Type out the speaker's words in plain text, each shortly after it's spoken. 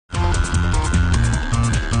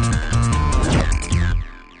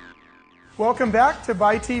Welcome back to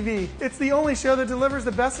BuyTV. It's the only show that delivers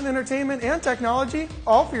the best in entertainment and technology,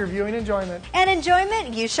 all for your viewing enjoyment. And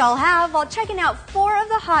enjoyment you shall have while checking out 4 of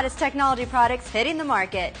the hottest technology products hitting the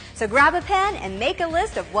market. So grab a pen and make a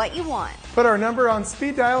list of what you want. Put our number on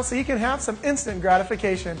speed dial so you can have some instant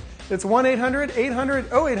gratification. It's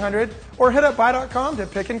 1-800-800-0800 or hit up buy.com to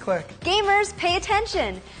pick and click. Gamers, pay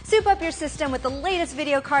attention. Soup up your system with the latest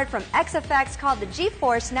video card from XFX called the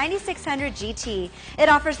GeForce 9600 GT. It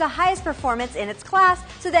offers the highest performance in its class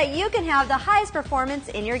so that you can have the highest performance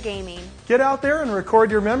in your gaming. Get out there and record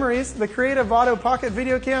your memories. The Creative Auto Pocket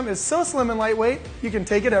Video Cam is so slim and lightweight, you can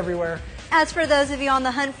take it everywhere. As for those of you on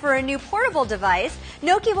the hunt for a new portable device,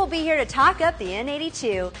 Nokia will be here to talk up the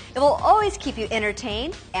N82. It will always keep you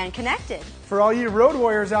entertained and connected. For all you road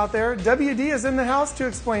warriors out there, WD is in the house to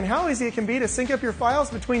explain how easy it can be to sync up your files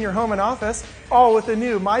between your home and office, all with the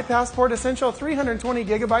new My Passport Essential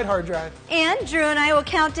 320GB hard drive. And Drew and I will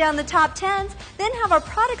count down the top 10s, then have our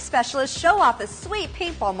product specialist show off a sweet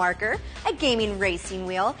paintball marker, a gaming racing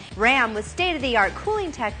wheel, RAM with state-of-the-art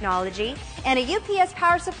cooling technology, and a UPS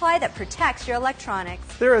power supply that protects your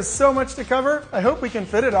electronics. There is so much to cover, I hope we can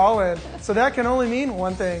fit it all in. So that can only mean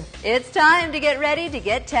one thing. It's time to get ready to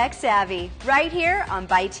get tech savvy, right here on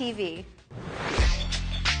BuyTV.